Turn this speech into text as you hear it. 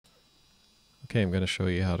Okay, I'm going to show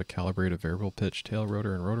you how to calibrate a variable pitch tail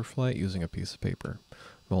rotor in Rotorflight using a piece of paper.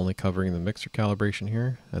 I'm only covering the mixer calibration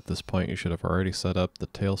here. At this point you should have already set up the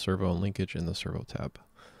tail servo and linkage in the servo tab.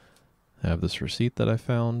 I have this receipt that I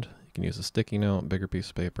found. You can use a sticky note, bigger piece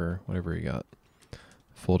of paper, whatever you got.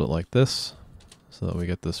 Fold it like this so that we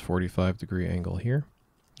get this 45-degree angle here,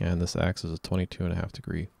 and this acts as a 22.5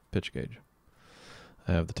 degree pitch gauge.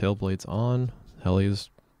 I have the tail blades on, heli is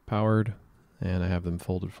powered, and I have them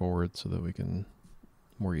folded forward so that we can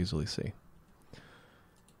more easily see.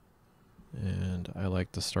 And I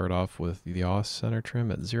like to start off with the yaw center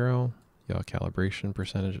trim at 0, yaw calibration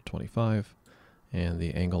percentage at 25, and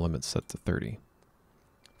the angle limit set to 30.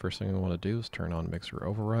 First thing we want to do is turn on mixer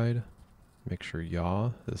override. Make sure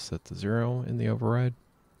yaw is set to 0 in the override.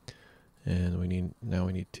 And now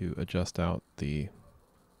we need to adjust out the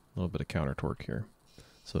little bit of counter torque here.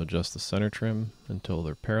 So adjust the center trim until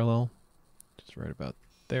they're parallel, just right about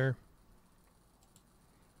there.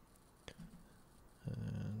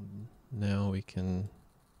 And now we can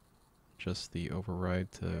adjust the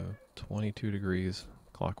override to 22 degrees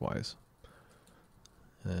clockwise.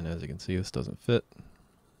 And as you can see, this doesn't fit,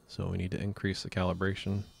 so we need to increase the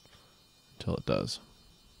calibration until it does.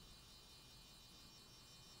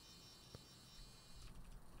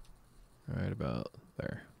 Right about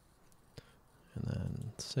there. And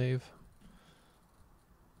then save.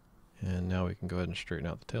 And now we can go ahead and straighten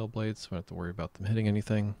out the tail blades so we don't have to worry about them hitting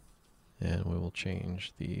anything. And we will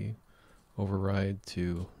change the override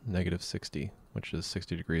to -60, which is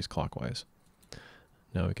 60 degrees clockwise.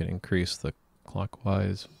 Now we can increase the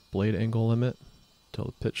clockwise blade angle limit till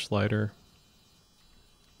the pitch slider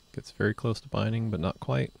gets very close to binding, but not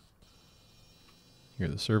quite. Hear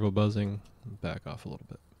the servo buzzing, back off a little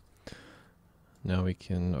bit. Now we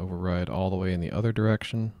can override all the way in the other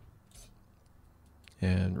direction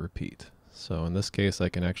and repeat. So in this case I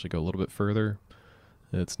can actually go a little bit further.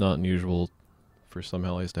 It's not unusual for some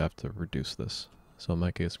helis to have to reduce this. So in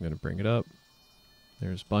my case I'm going to bring it up.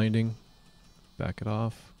 There's binding, back it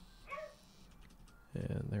off,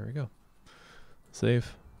 and there we go.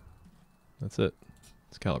 Save. That's it.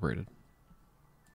 It's calibrated.